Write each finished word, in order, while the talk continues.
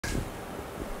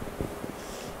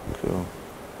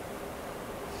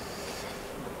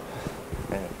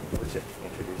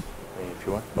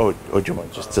or do you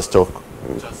want just talk?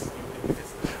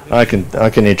 I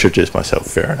can introduce myself.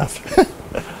 Fair enough.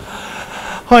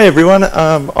 Hi everyone.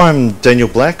 I'm Daniel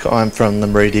Black. I'm from the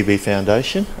MariaDB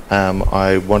Foundation.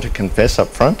 I want to confess up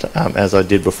front, as I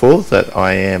did before, that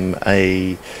I am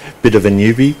a bit of a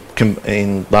newbie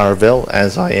in Laravel,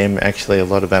 as I am actually a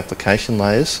lot of application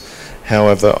layers.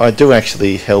 However, I do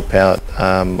actually help out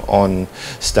on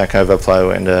Stack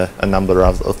Overflow and a number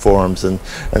of other forums and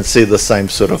see the same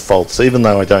sort of faults. Even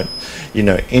though I don't,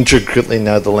 intricately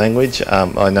know the language,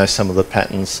 I know some of the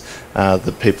patterns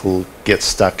that people get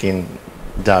stuck in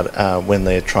data, when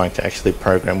they're trying to actually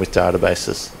program with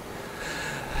databases.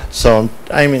 So I'm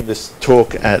aiming this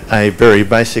talk at a very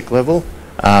basic level,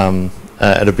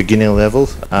 at a beginning level,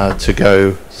 to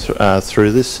go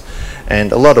through this.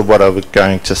 And a lot of what I was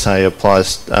going to say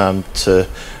applies to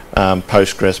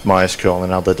Postgres, MySQL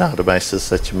and other databases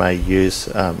that you may use,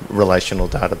 relational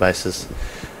databases,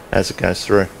 as it goes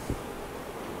through.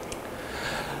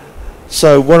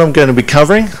 So what I'm going to be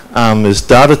covering is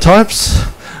data types.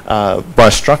 By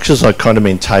structures, I kind of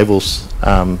mean tables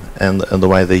and the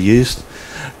way they're used.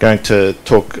 Going to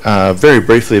talk very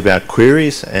briefly about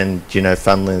queries and,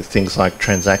 funneling things like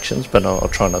transactions, but I'll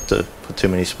try not to put too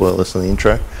many spoilers in the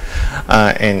intro,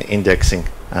 and indexing.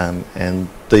 And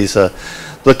these are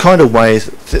the kind of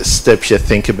steps you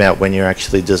think about when you're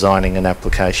actually designing an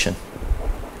application.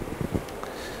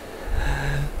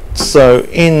 So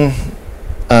in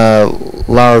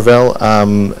Laravel,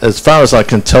 as far as I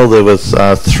can tell, there was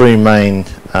three main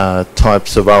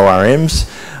types of ORMs.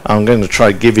 I'm going to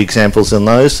try to give examples in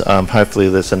those. Hopefully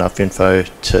there's enough info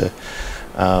to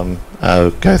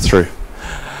go through.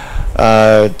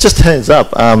 Just hands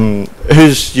up,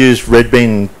 who's used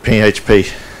Redbean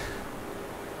PHP?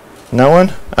 No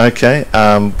one? Okay.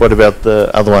 What about the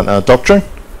other one? Doctrine?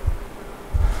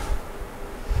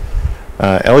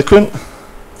 Eloquent?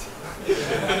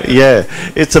 Yeah,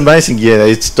 it's amazing. Yeah,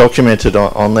 it's documented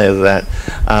on there that.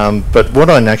 But what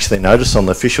I actually noticed on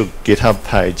the official GitHub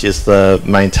page is the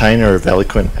maintainer of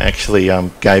Eloquent actually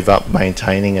gave up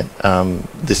maintaining it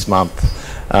this month.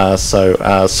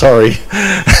 So sorry,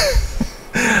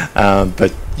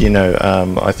 but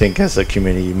I think as a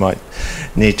community you might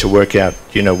need to work out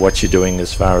what you're doing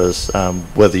as far as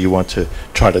whether you want to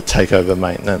try to take over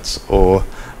maintenance or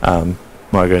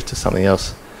migrate to something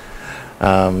else.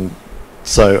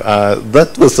 So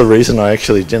that was the reason I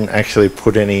actually didn't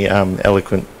put any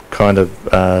Eloquent kind of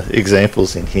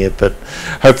examples in here, but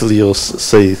hopefully you'll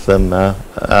see them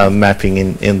mapping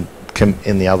in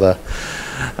the other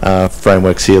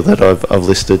frameworks here that I've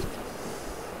listed.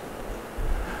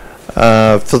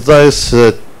 For those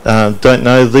that don't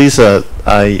know, these are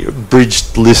a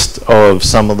bridged list of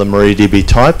some of the MariaDB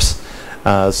types.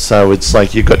 So it's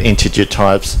like you've got integer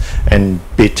types, and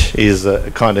bit is a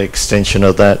kind of extension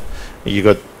of that. You've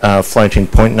got floating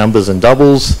point numbers and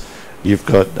doubles. You've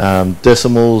got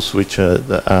decimals, which are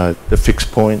the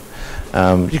fixed point.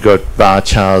 You've got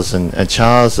varchars and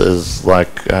chars as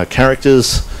like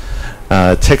characters.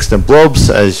 Text and blobs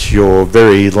as your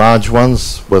very large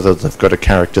ones, whether they've got a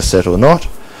character set or not.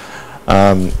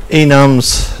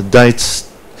 Enums,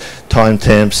 dates,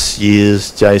 timestamps,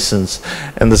 years, JSONs,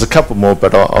 and there's a couple more,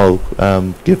 but I'll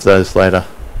give those later.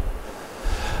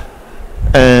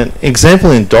 An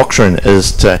example in Doctrine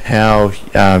as to how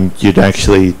you'd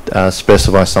actually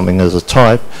specify something as a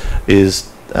type is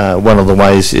one of the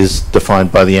ways is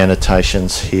defined by the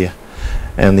annotations here,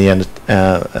 and the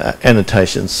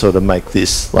annotations sort of make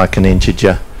this like an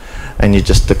integer, and you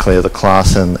just declare the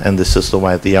class, and this is the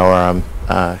way the ORM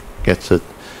gets it.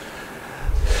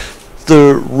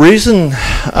 The reason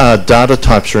data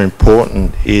types are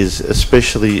important is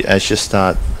especially as you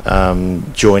start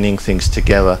joining things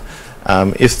together.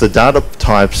 If the data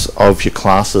types of your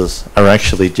classes are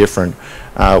actually different,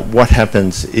 what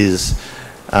happens is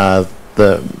the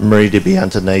MariaDB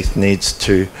underneath needs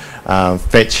to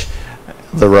fetch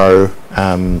the row,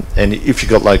 and if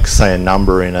you've got, like, say, a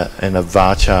number in a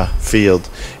varchar field,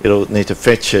 it'll need to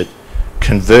fetch it,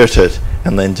 convert it,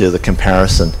 and then do the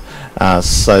comparison.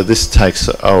 So this takes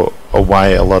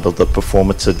away a lot of the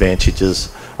performance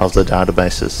advantages of the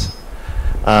databases.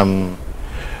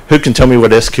 Who can tell me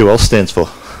what SQL stands for?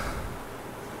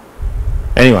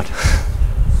 Anyone?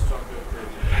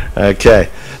 Okay,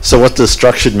 so what does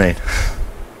structured mean?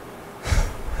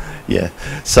 Yeah,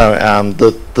 so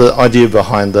the idea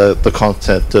behind the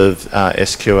concept of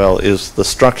SQL is the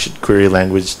structured query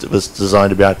language that was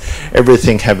designed about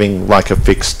everything having like a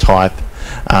fixed type,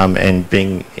 and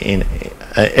being in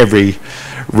every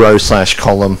row /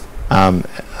 column.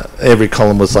 Every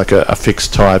column was like a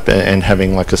fixed type and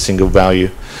having like a single value.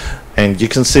 And you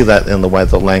can see that in the way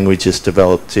the language is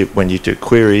developed when you do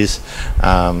queries.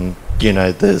 You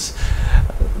know, there's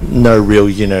no real,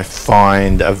 you know,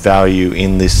 find a value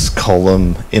in this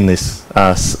column, in this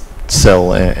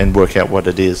cell, and work out what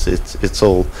it is. It's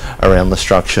all around the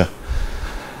structure.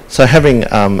 So having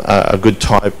a good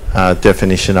type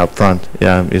definition up front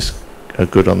is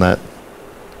good on that.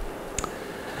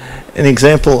 An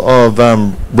example of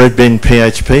red bin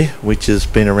PHP, which has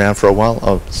been around for a while,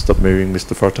 I'll stop moving,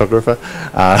 Mr. Photographer,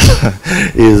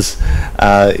 is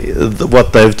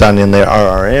what they've done in their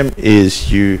ORM is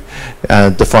you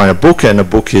define a book, and a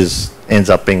book ends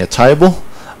up being a table.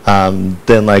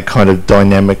 Then they kind of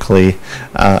dynamically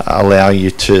allow you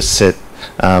to set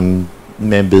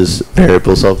members,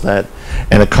 variables of that,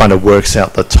 and it kind of works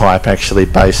out the type actually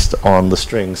based on the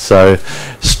string. So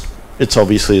it's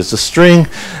obviously as a string,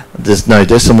 there's no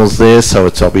decimals there, so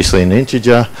it's obviously an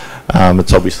integer,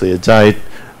 it's obviously a date.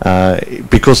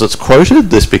 Because it's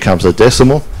quoted, this becomes a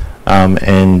decimal,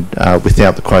 and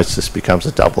without the quotes, this becomes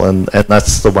a double, and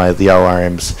that's the way the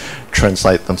ORMs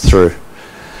translate them through.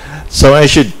 So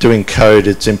as you're doing code,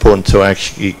 it's important to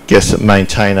actually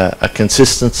maintain a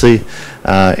consistency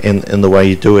in the way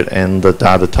you do it, and the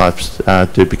data types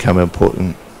do become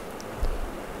important.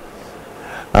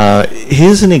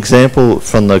 Here's an example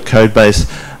from the code base.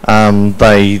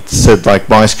 They said like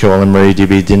MySQL and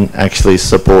MariaDB didn't actually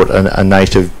support a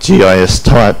native GIS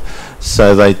type,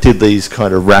 so they did these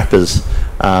kind of wrappers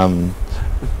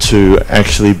to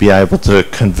actually be able to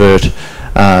convert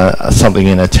something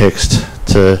in a text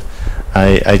to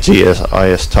a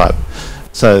GIS type.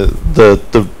 So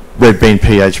the Red Bean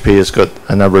PHP has got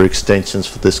a number of extensions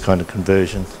for this kind of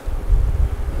conversion.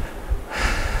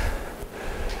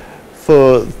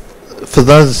 For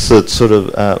those that sort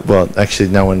of, well, actually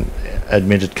no one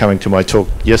admitted coming to my talk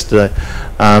yesterday,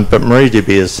 but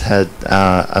MariaDB has had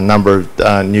a number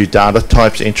of new data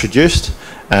types introduced,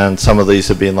 and some of these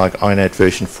have been like INET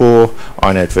version 4,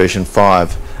 INET version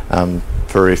 5,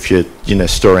 for if you're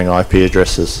storing IP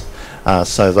addresses.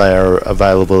 So they are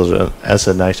available as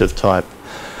a native type.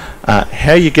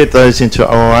 How you get those into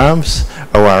ORMs,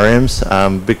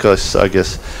 because I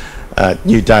guess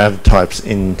new data types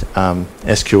in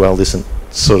SQL isn't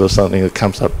sort of something that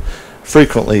comes up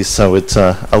frequently, so it's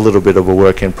a little bit of a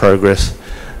work in progress.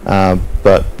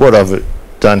 But what I've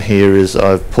done here is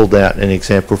I've pulled out an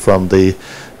example from the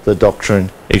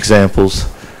doctrine examples,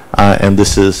 and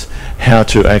this is how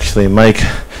to actually make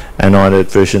an INET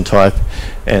version type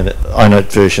and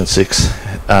INET version 6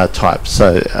 type.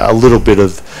 So a little bit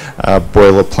of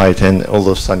boilerplate, and all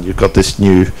of a sudden you've got this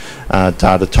new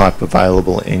data type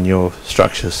available in your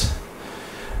structures.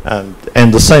 And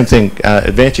the same thing,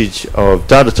 advantage of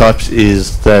data types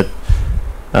is that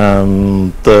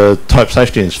the type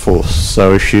safety is enforced.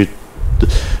 So if you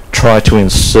try to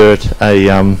insert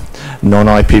a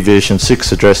non-IP version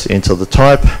 6 address into the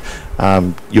type,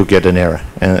 you'll get an error,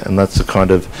 and that's the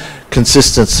kind of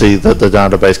consistency that the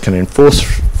database can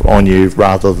enforce on you,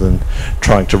 rather than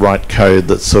trying to write code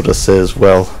that sort of says,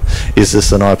 well, is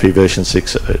this an IP version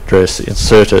 6 address,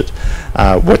 insert it.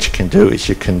 What you can do is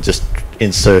you can just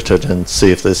insert it and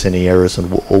see if there's any errors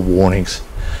or warnings,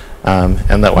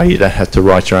 and that way you don't have to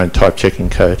write your own type checking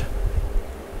code.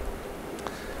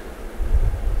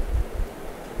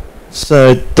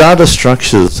 So data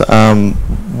structures,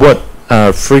 what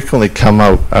frequently come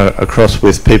across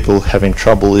with people having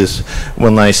trouble is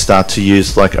when they start to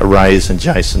use like arrays and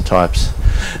JSON types.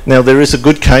 Now there is a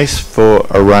good case for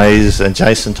arrays and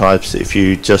JSON types if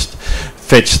you just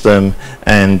fetch them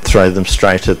and throw them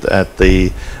straight at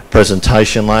the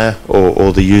presentation layer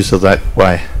or the user that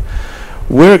way.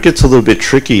 Where it gets a little bit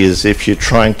tricky is if you're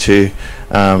trying to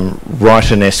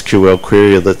write an SQL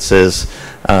query that says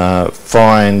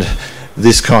find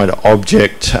this kind of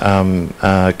object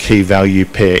key value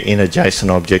pair in a JSON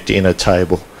object in a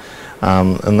table,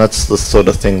 and that's the sort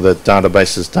of thing that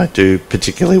databases don't do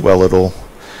particularly well at all.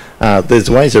 There's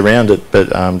ways around it, but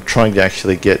trying to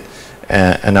actually get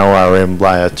an ORM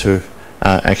layer to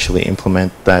actually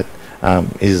implement that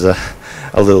is a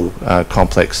little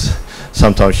complex.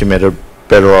 Sometimes you're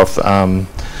better off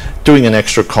doing an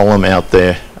extra column out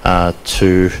there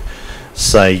to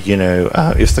say,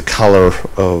 if the color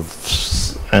of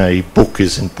a book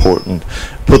is important,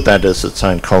 put that as its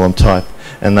own column type,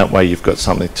 and that way you've got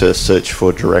something to search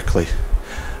for directly.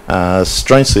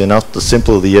 Strangely enough, the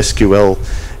simpler the SQL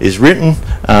is written,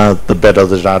 the better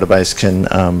the database can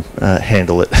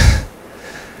handle it.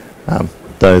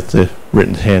 Though the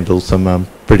written handles some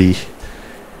pretty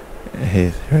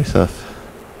hairy stuff.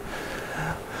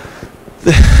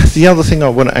 The other thing I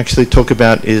want to actually talk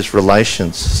about is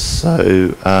relations.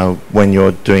 So when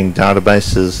you're doing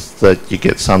databases, that you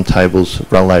get some tables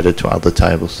related to other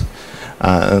tables.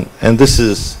 And this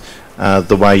is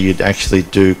the way you'd actually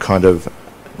do kind of,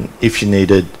 if you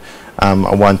needed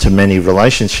a one-to-many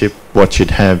relationship, what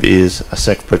you'd have is a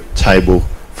separate table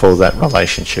for that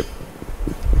relationship.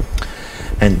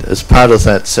 And as part of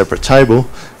that separate table,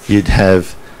 you'd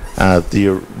have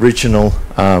the original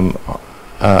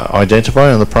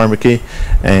identifier on the primary key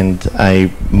and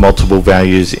a multiple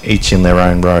values each in their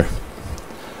own row.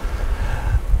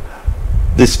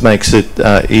 This makes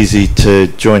it easy to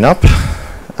join up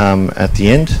at the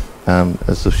end,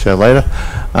 as I'll show later.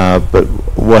 But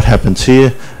what happens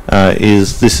here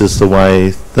is this is the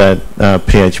way that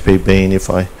PHP Bean,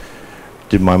 if I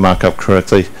did my markup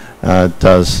correctly,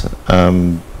 does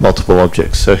multiple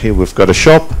objects. So here we've got a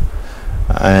shop,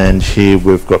 and here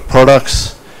we've got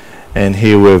products, and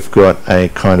here we've got a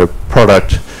kind of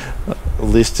product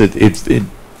listed. It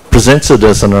presents it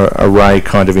as an array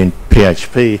kind of in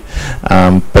PHP,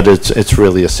 but it's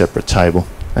really a separate table.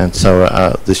 And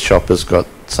so this shop has got,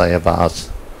 say, a vase.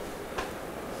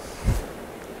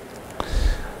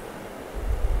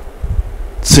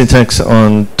 Syntax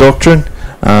on doctrine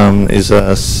is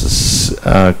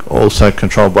also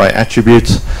controlled by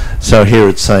attributes. So here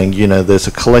it's saying, you know, there's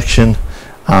a collection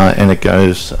and it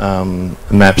goes,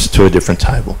 maps to a different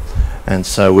table. And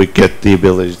so we get the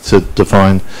ability to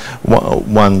define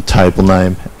one table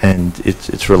name and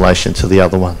its relation to the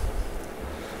other one.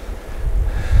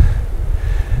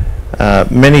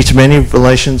 Many-to-many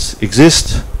relations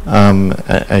exist,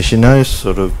 as you know,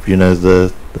 sort of, you know,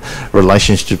 the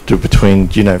relationship between,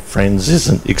 you know, friends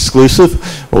isn't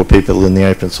exclusive, or people in the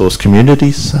open source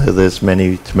community, so there's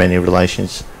many-to-many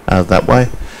relations that way,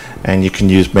 and you can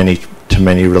use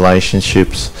many-to-many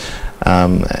relationships,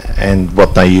 and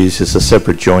what they use is a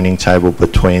separate joining table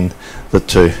between the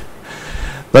two.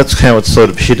 That's how it's sort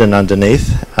of hidden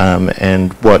underneath,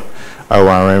 and what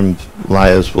ORM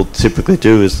layers will typically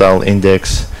do is they'll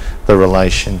index the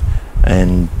relation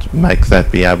and make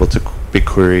that be able to be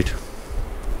queried.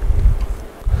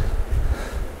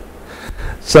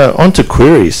 So on to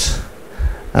queries.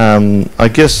 I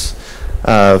guess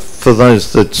for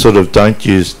those that sort of don't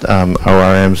use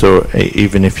ORMs, or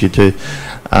even if you do,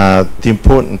 the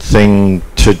important thing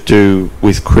to do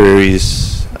with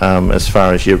queries as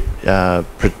far as your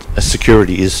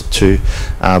security is to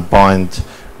bind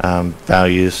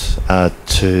values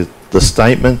to the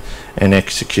statement and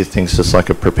execute things just like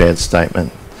a prepared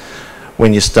statement.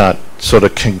 When you start sort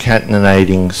of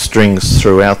concatenating strings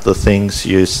throughout the things,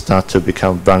 you start to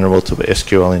become vulnerable to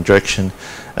SQL injection,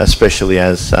 especially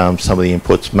as some of the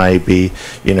inputs may be,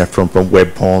 you know, from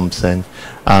web forms and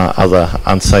other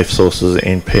unsafe sources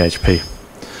in PHP.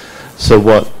 So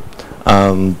what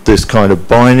this kind of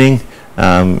binding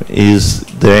is,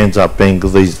 there ends up being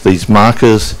these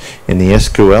markers in the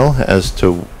SQL as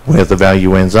to where the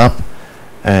value ends up,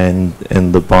 and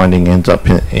the binding ends up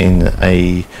in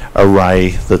a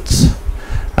array that's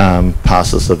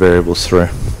passes the variables through,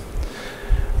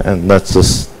 and that's the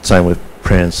same with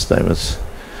parent statements.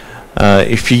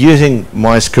 If you're using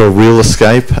MySQL real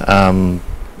escape,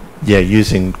 yeah,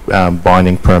 using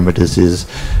binding parameters is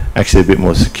actually a bit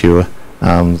more secure.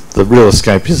 The real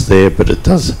escape is there, but it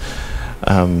does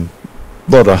a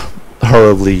lot of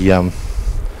horribly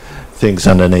things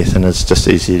underneath, and it's just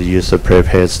easier to use the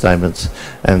prepared statements,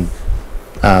 and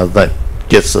that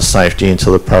gets the safety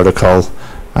into the protocol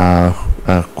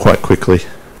quite quickly,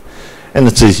 and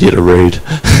it's easier to read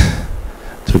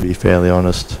to be fairly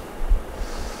honest.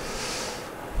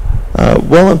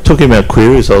 While I'm talking about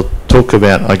queries, I'll talk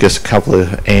about, I guess, a couple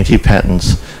of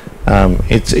anti-patterns.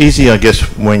 It's easy, I guess,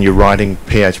 when you're writing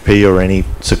PHP or any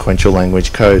sequential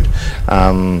language code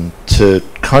to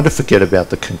kind of forget about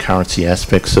the concurrency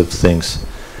aspects of things.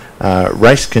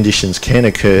 Race conditions can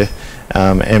occur,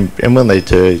 and when they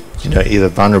do, you know, either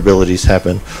vulnerabilities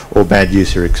happen or bad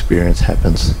user experience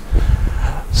happens.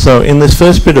 So in this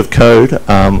first bit of code,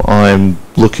 I'm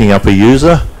looking up a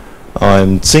user,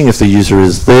 I'm seeing if the user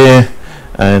is there,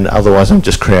 and otherwise I'm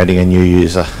just creating a new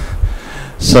user.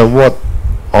 So what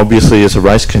obviously is a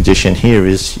race condition here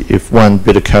is if one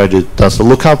bit of code does the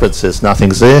lookup, it says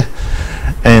nothing's there,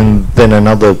 and then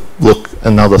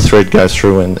another thread goes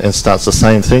through and starts the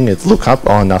same thing. It look up,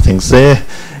 oh, nothing's there,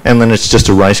 and then it's just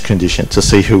a race condition to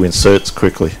see who inserts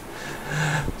quickly.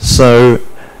 So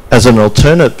as an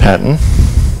alternate pattern,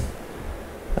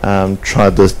 try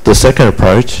the second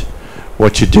approach.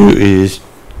 What you do is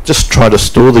just try to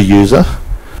store the user.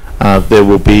 There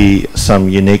will be some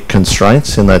unique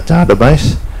constraints in that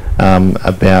database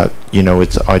about, you know,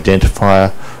 its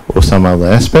identifier or some other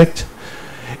aspect.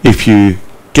 If you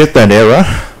get that error,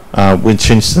 which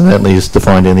incidentally is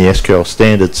defined in the SQL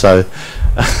standard, so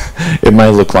it may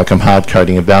look like I'm hard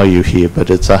coding a value here, but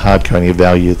it's a hard coding a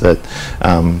value that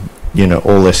you know,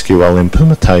 all SQL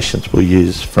implementations will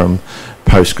use, from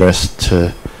Postgres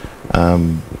to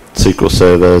SQL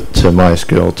Server to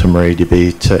MySQL to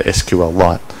MariaDB to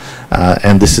SQLite,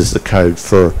 and this is the code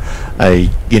for a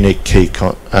unique key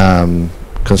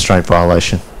constraint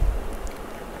violation.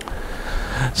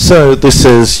 So this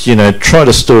says, you know, try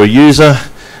to store a user.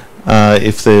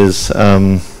 If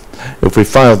we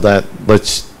failed that,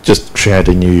 let's just create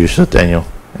a new user, Daniel,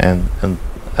 and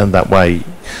that way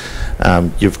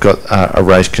you've got a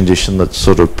race condition that's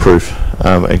sort of proof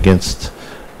against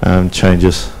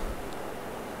changes.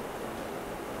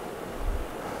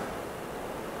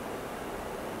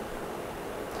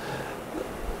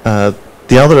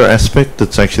 The other aspect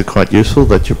that's actually quite useful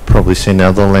that you've probably seen in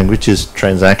other languages is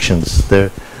transactions. They're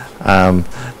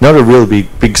not a really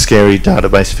big scary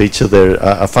database feature. They're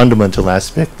a fundamental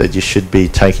aspect that you should be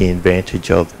taking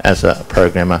advantage of as a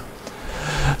programmer.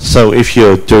 So if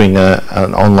you're doing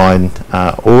an online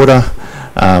order,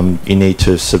 you need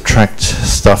to subtract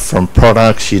stuff from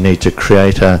products, you need to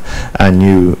create a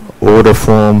new order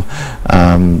form,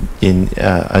 in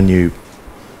a new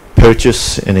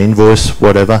purchase, an invoice,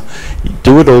 whatever. You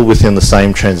do it all within the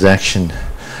same transaction.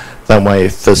 That way,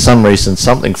 if for some reason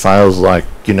something fails, like,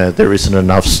 you know, there isn't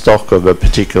enough stock of a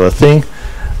particular thing,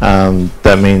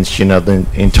 that means, you know, the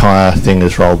entire thing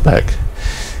is rolled back.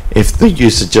 If the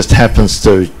user just happens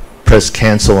to press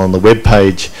cancel on the web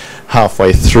page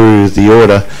halfway through the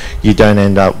order, you don't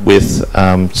end up with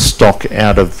stock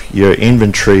out of your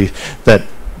inventory that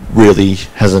really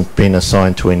hasn't been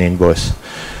assigned to an invoice.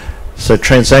 So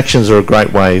transactions are a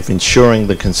great way of ensuring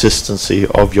the consistency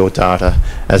of your data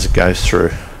as it goes through.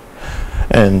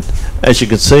 And as you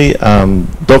can see,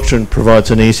 Doctrine provides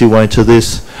an easy way to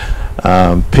this.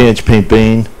 PHP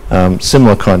Bean,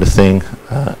 similar kind of thing,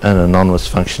 an anonymous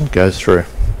function goes through.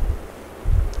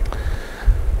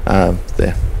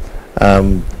 There.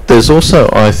 There's also,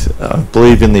 I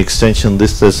believe in the extension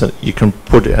list, you can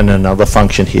put in another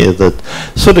function here that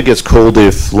sort of gets called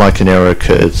if like an error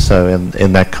occurs. So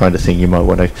in that kind of thing, you might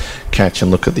want to catch and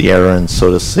look at the error and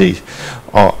sort of see,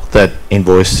 oh, that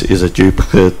invoice is a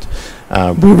duplicate.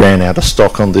 We ran out of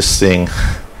stock on this thing.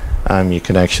 You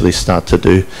can actually start to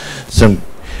do some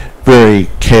very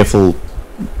careful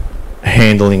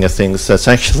handling of things that's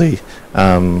actually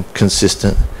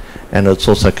consistent. And it's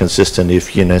also consistent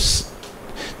if, you know,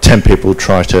 10 people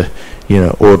try to, you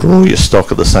know, order all your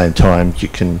stock at the same time, you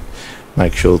can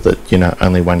make sure that, you know,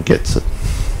 only one gets it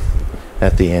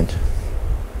at the end.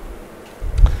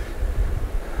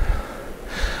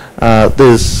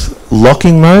 There's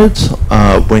locking modes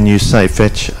when you say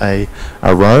fetch a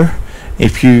row.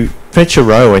 If you fetch a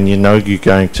row and you know you're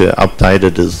going to update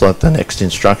it as like the next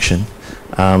instruction,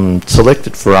 select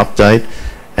it for update,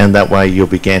 and that way you'll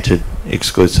be granted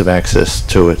exclusive access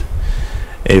to it.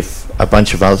 If a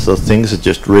bunch of other things are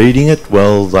just reading it,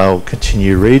 well, they'll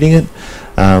continue reading it.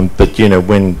 But, you know,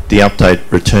 when the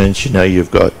update returns, you know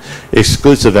you've got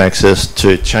exclusive access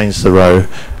to change the row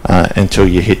until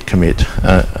you hit commit,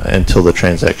 until the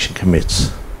transaction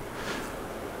commits.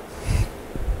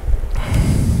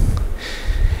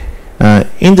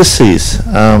 Indices.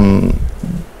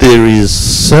 There is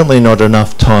certainly not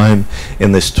enough time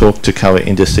in this talk to cover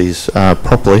indices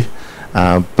properly,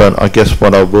 but I guess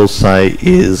what I will say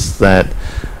is that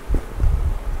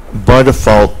by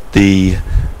default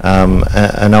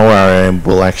an ORM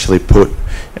will actually put,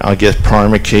 I guess,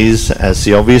 primary keys as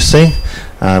the obvious thing.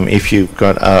 If you've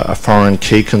got a foreign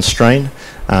key constraint,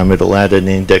 it'll add an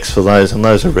index for those, and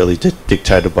those are really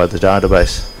dictated by the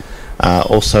database.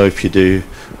 Also, if you do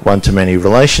one-to-many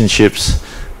relationships,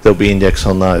 there'll be index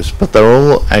on those, but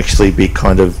they'll all actually be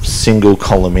kind of single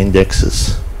column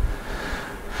indexes.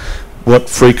 What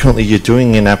frequently you're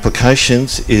doing in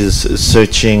applications is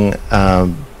searching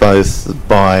both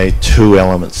by two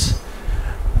elements.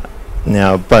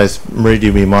 Now, both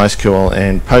MariaDB, MySQL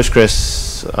and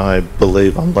Postgres, I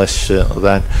believe, I'm less sure of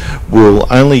that, will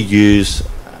only use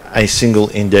a single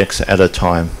index at a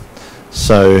time.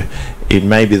 So it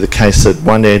may be the case that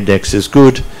one index is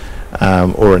good,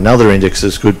 or another index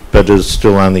is good, but it'll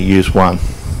still only use one.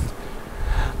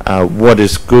 What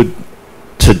is good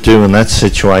to do in that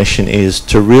situation is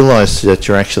to realize that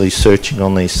you're actually searching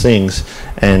on these things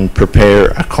and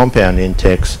prepare a compound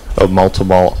index of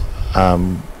multiple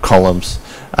columns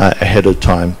ahead of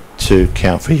time to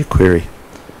count for your query.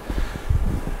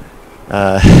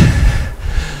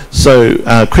 So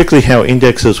quickly how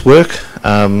indexes work.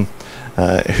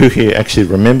 Who here actually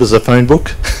remembers a phone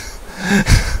book?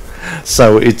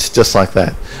 So it's just like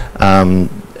that.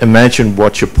 Imagine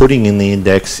what you're putting in the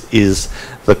index is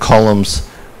the columns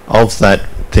of that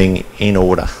thing in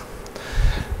order.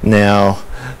 Now,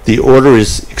 the order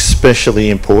is especially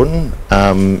important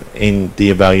in the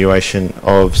evaluation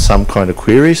of some kind of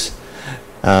queries.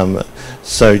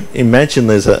 So imagine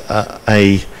there's a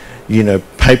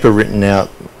paper written out,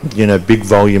 big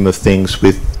volume of things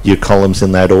with your columns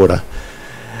in that order.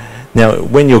 Now,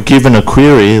 when you're given a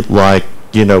query like,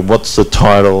 what's the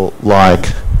title,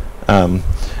 like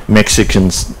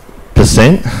Mexicans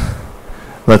percent,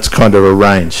 that's kind of a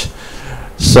range.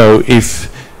 So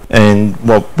and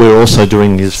what we're also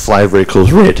doing is flavor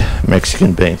equals red,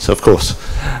 Mexican beans, of course.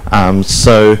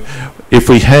 So if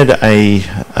we had a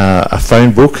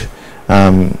phone book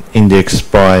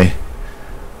indexed by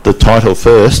the title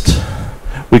first,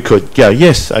 we could go,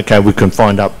 yes, okay, we can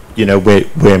find up,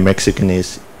 where Mexican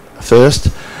is first,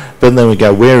 but then we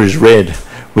go, where is red?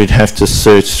 We'd have to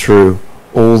search through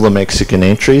all the Mexican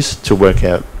entries to work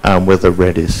out whether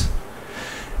red is.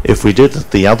 If we did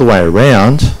it the other way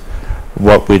around,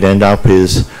 what we'd end up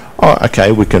is, oh,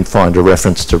 okay, we can find a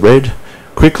reference to red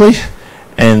quickly,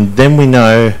 and then we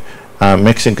know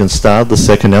Mexican star, the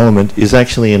second element, is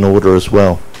actually in order as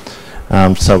well.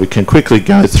 So we can quickly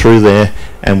go through there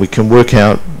and we can work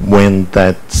out when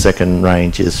that second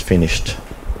range is finished.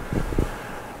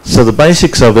 So the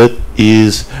basics of it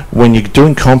is when you're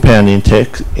doing compound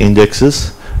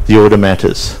indexes, the order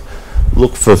matters.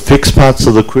 Look for fixed parts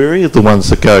of the query, the ones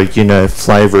that go,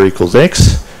 flavor equals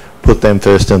X, put them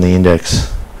first in the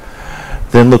index.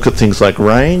 Then look at things like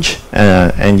range,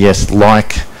 and yes,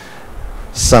 like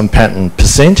some pattern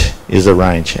percent is a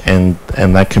range, and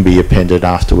that can be appended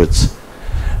afterwards.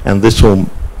 And this will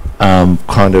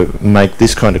kind of make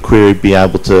this kind of query be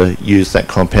able to use that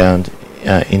compound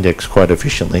index quite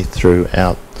efficiently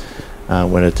throughout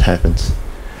when it happens.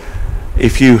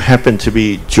 If you happen to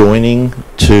be joining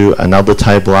to another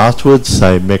table afterwards,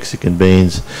 say Mexican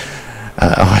beans,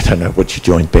 I don't know what you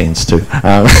join beans to,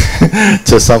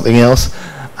 to something else,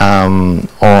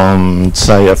 on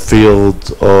say a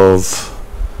field of,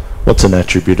 what's an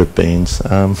attribute of beans?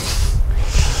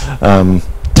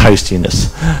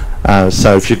 Tastiness.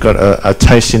 So if you've got a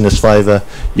tastiness flavour,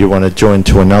 you want to join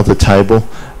to another table,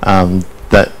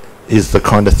 that is the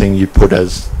kind of thing you put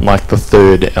as like the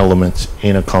third element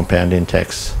in a compound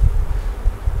index.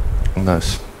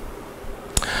 Nice.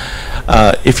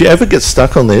 If you ever get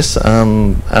stuck on this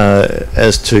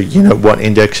as to what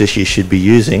indexes you should be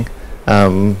using,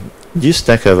 use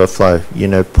Stack Overflow.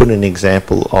 Put an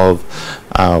example of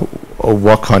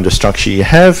what kind of structure you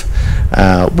have,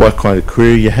 what kind of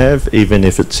query you have, even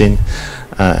if it's in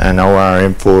an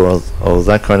ORM4 or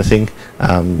that kind of thing.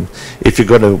 If you've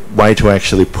got a way to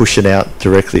actually push it out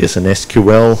directly as an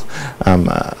SQL,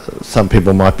 some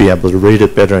people might be able to read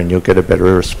it better and you'll get a better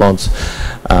response,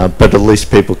 but at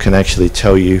least people can actually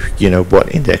tell you,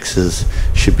 what indexes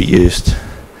should be used.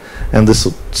 And this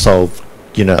will solve,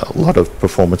 a lot of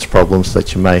performance problems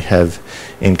that you may have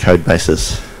in code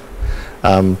bases.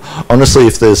 Honestly,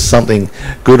 if there's something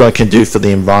good I can do for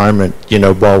the environment,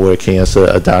 while working as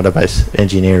a database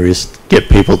engineer, is get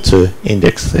people to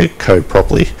index their code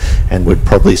properly, and would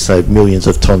probably save millions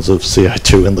of tons of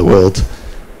CO2 in the world.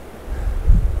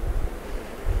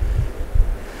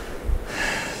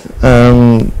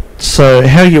 So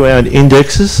how you add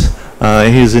indexes?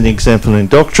 Here's an example in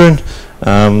Doctrine.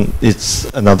 It's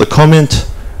another comment,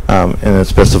 and it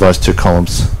specifies 2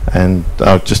 columns, and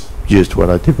I've just used what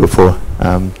I did before,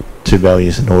 2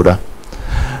 values in order.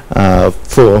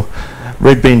 For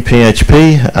Redbean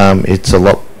PHP, it's a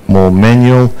lot more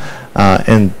manual,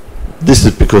 and this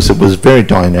is because it was very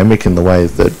dynamic in the way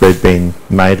that Redbean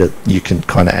made it. You can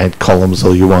kind of add columns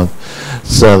all you want.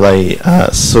 So they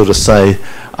sort of say,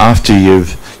 after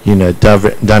you've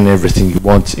done everything you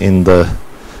want in the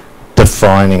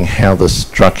defining how the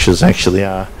structures actually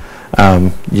are,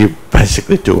 you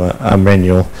basically do a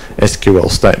manual SQL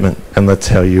statement, and that's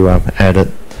how you add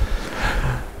it.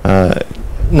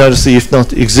 Notice the if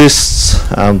not exists,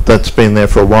 that's been there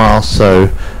for a while, so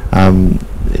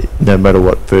no matter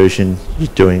what version you're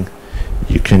doing,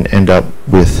 you can end up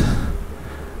with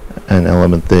an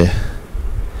element there.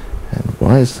 And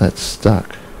why is that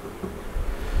stuck?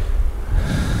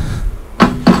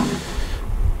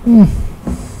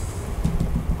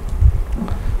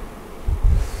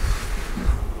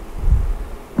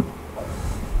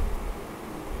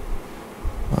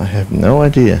 I have no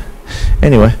idea.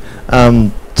 Anyway,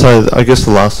 so I guess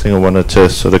the last thing I wanted to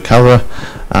sort of cover,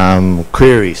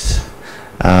 queries.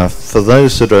 For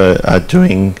those that are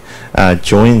doing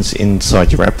joins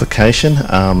inside your application,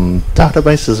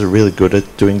 databases are really good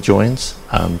at doing joins.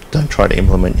 Don't try to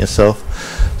implement yourself.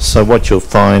 So what you'll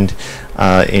find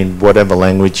in whatever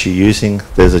language you're using,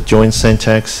 there's a join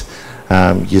syntax.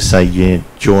 You say you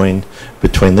join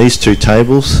between these two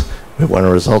tables. We want a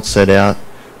result set out,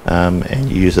 and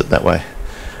you use it that way.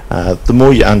 The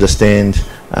more you understand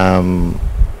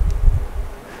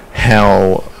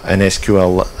how an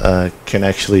SQL can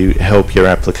actually help your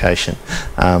application,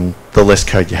 the less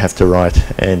code you have to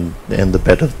write, and the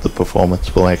better the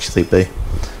performance will actually be.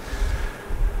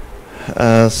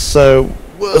 So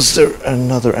was there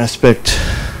another aspect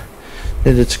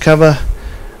needed to cover?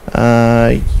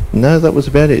 No, that was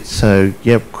about it. So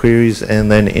yep, queries and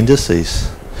then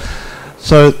indices.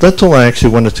 So that's all I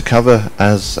actually wanted to cover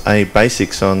as a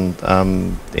basics on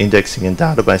indexing and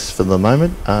database for the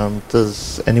moment.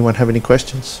 Does anyone have any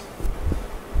questions?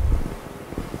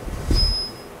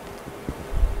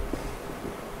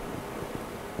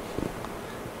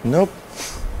 Nope.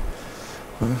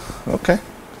 Okay,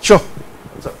 sure.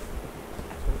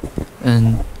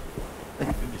 And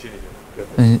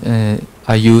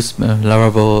I used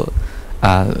Laravel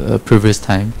previous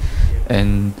time,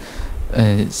 and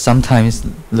sometimes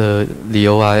the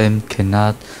ORM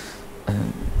cannot.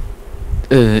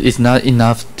 It's not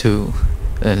enough to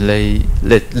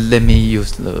let me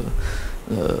use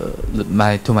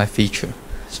my feature.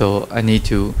 So I need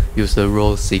to use the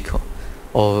raw SQL,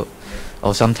 or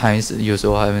sometimes use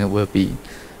ORM will be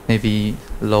maybe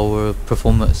lower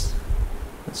performance.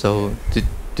 So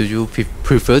do you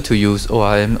prefer to use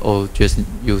ORM or just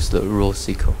use the raw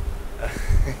SQL?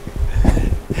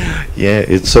 Yeah,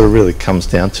 it sort of really comes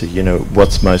down to, you know,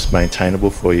 what's most maintainable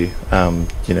for you.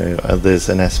 You know, there's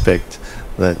an aspect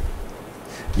that,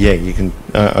 yeah, you can,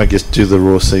 I guess, do the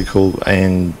raw SQL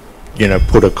and, you know,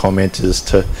 put a comment as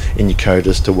to in your code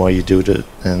as to why you do it,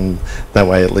 and that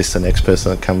way at least the next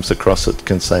person that comes across it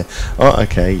can say, oh,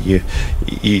 okay, you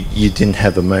didn't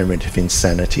have a moment of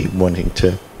insanity wanting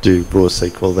to do raw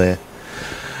SQL there.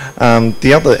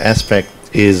 The other aspect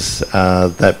is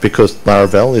that because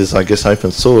Laravel is, I guess,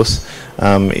 open source,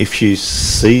 if you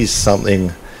see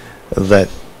something that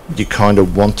you kind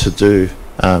of want to do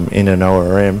in an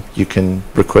ORM, you can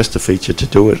request a feature to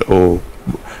do it, or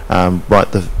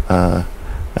write the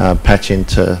patch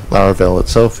into Laravel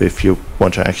itself if you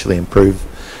want to actually improve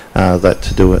that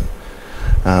to do it.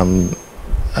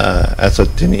 As I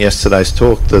did in yesterday's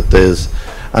talk, that there's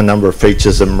a number of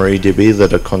features of MariaDB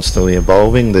that are constantly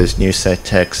evolving. There's new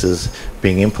syntaxes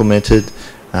being implemented.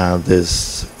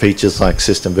 There's features like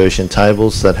system version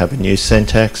tables that have a new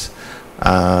syntax,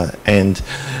 and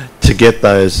to get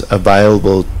those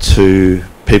available to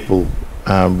people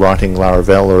writing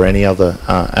Laravel or any other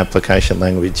application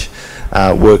language,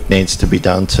 work needs to be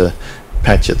done to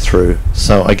patch it through.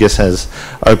 So I guess as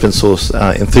open source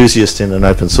enthusiast in an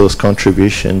open source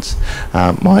contributions,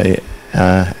 my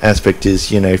aspect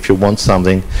is, you know, if you want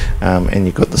something and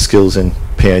you've got the skills in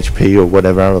PHP or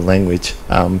whatever other language,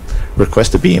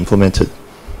 request to be implemented.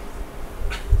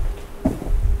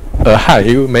 Hi,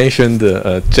 you mentioned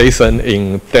JSON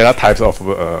in data types of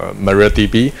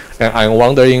MariaDB, and I'm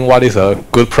wondering what is a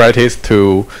good practice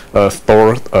to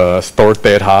store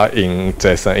data in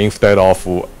JSON instead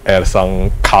of add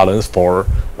some columns for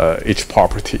each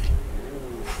property.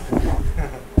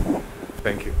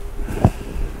 Thank you.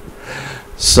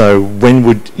 So when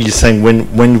would you saying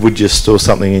when would you store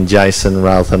something in JSON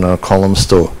rather than a column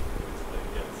store?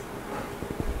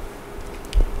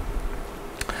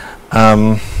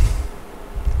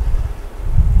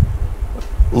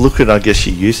 Look at, I guess,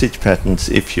 your usage patterns.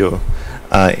 If you're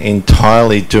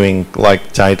entirely doing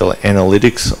like data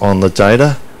analytics on the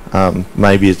data,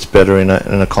 maybe it's better in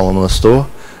a columnar store.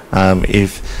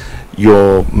 If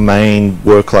your main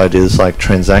workload is like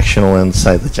transactional, and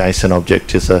say the JSON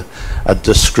object is a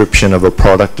description of a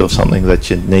product or something that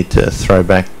you need to throw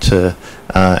back to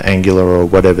Angular or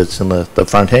whatever's in the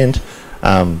front end,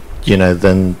 you know,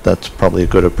 then that's probably a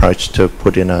good approach to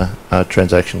put in a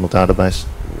transactional database.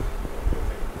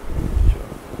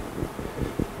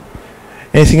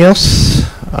 Anything else?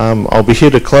 I'll be here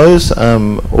to close,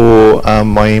 or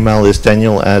my email is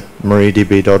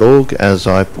daniel@mariadb.org, as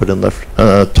I put in the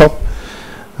top,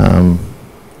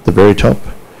 the very top.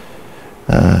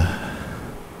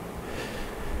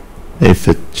 If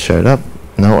it showed up.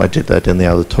 No, I did that in the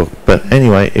other talk. But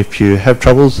anyway, if you have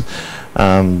troubles,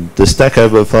 the Stack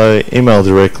Overflow, email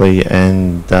directly,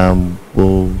 and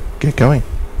we'll get going.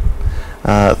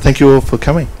 Thank you all for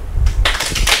coming.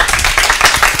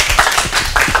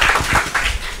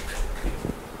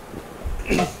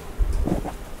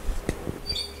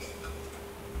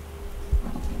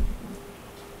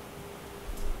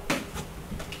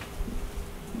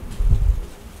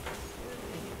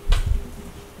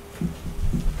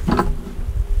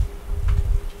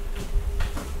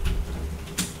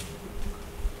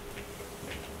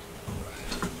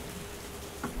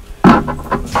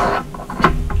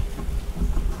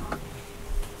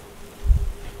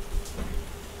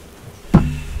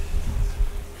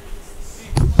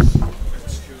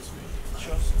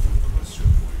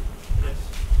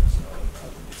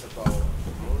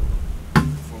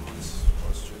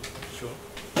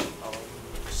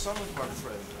 some of my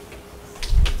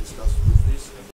friends discussed with this